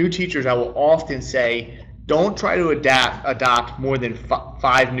 new teachers, I will often say, don't try to adopt more than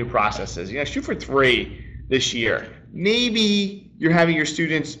 5 new processes. Shoot for 3 this year. Maybe you're having your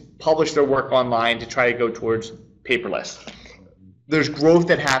students publish their work online to try to go towards paperless. There's growth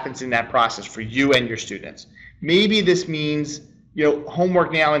that happens in that process for you and your students. Maybe this means,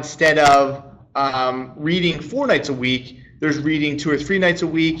 homework now, instead of reading 4 nights a week, there's reading 2 or 3 nights a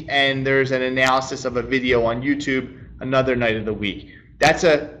week, and there's an analysis of a video on YouTube another night of the week. That's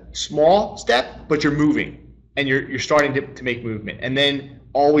a small step, but you're moving, and you're starting to make movement. And then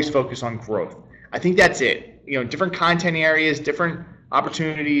always focus on growth. I think that's it. Different content areas, different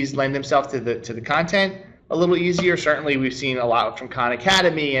opportunities lend themselves to the content a little easier. Certainly, we've seen a lot from Khan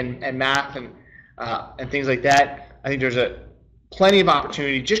Academy and math and things like that. I think there's plenty of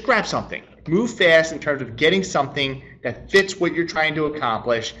opportunity. Just grab something. Move fast in terms of getting something that fits what you're trying to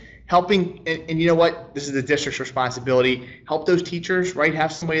accomplish. Helping, and you know what? This is the district's responsibility. Help those teachers, right?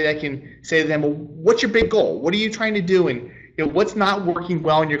 Have somebody that can say to them, well, what's your big goal? What are you trying to do? And what's not working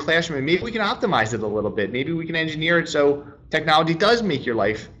well in your classroom? And maybe we can optimize it a little bit. Maybe we can engineer it so technology does make your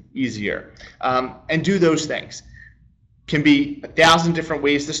life easier. And do those things. Can be 1,000 different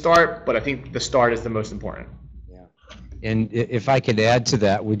ways to start, but I think the start is the most important. Yeah. And if I could add to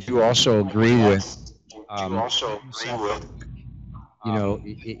that, would you also agree with?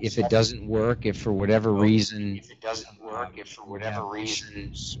 If it doesn't work, if for whatever reason,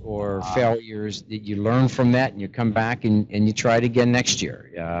 or failures, that you learn from that and you come back and you try it again next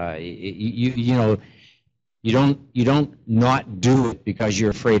year. You don't not do it because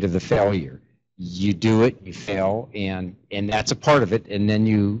you're afraid of the failure. You do it, you fail, and that's a part of it, and then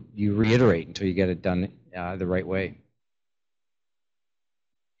you reiterate until you get it done the right way.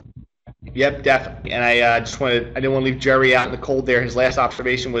 Yep, definitely. And I didn't want to leave Jerry out in the cold there. His last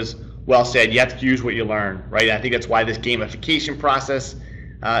observation was well said. You have to use what you learn, right? And I think that's why this gamification process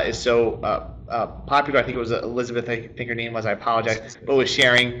is so popular. I think it was Elizabeth, I think her name was, I apologize, but was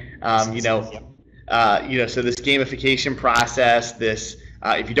sharing, so this gamification process, this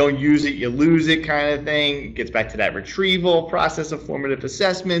if you don't use it, you lose it kind of thing. It gets back to that retrieval process of formative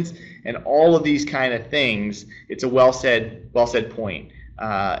assessments and all of these kind of things. It's a well said point.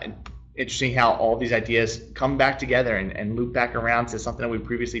 And interesting how all these ideas come back together and loop back around to something that we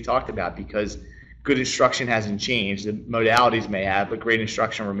previously talked about, because good instruction hasn't changed. The modalities may have, but great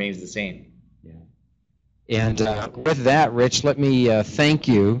instruction remains the same. Yeah. And with that, Rich, let me thank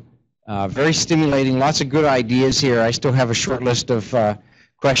you. Very stimulating, lots of good ideas here. I still have a short list of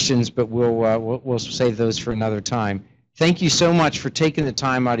questions, but we'll save those for another time. Thank you so much for taking the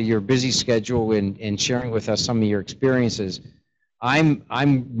time out of your busy schedule and sharing with us some of your experiences.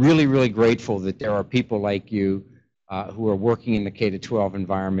 I'm really, really grateful that there are people like you who are working in the K-12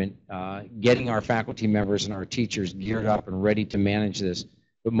 environment, getting our faculty members and our teachers geared up and ready to manage this,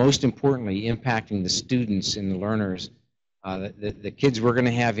 but most importantly, impacting the students and the learners, the kids we're going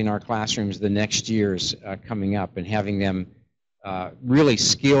to have in our classrooms the next years coming up, and having them really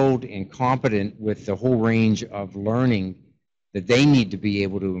skilled and competent with the whole range of learning that they need to be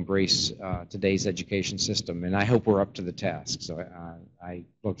able to embrace today's education system. And I hope we're up to the task. So I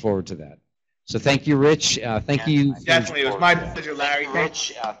look forward to that. So thank you, Rich. Thank you. Definitely. It was my pleasure, Larry.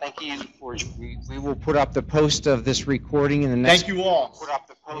 Rich, thank you. We will put up the post of this recording in the next. Thank you all. Put up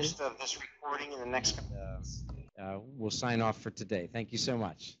the post of this recording in the next. We'll sign off for today. Thank you so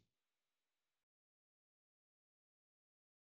much.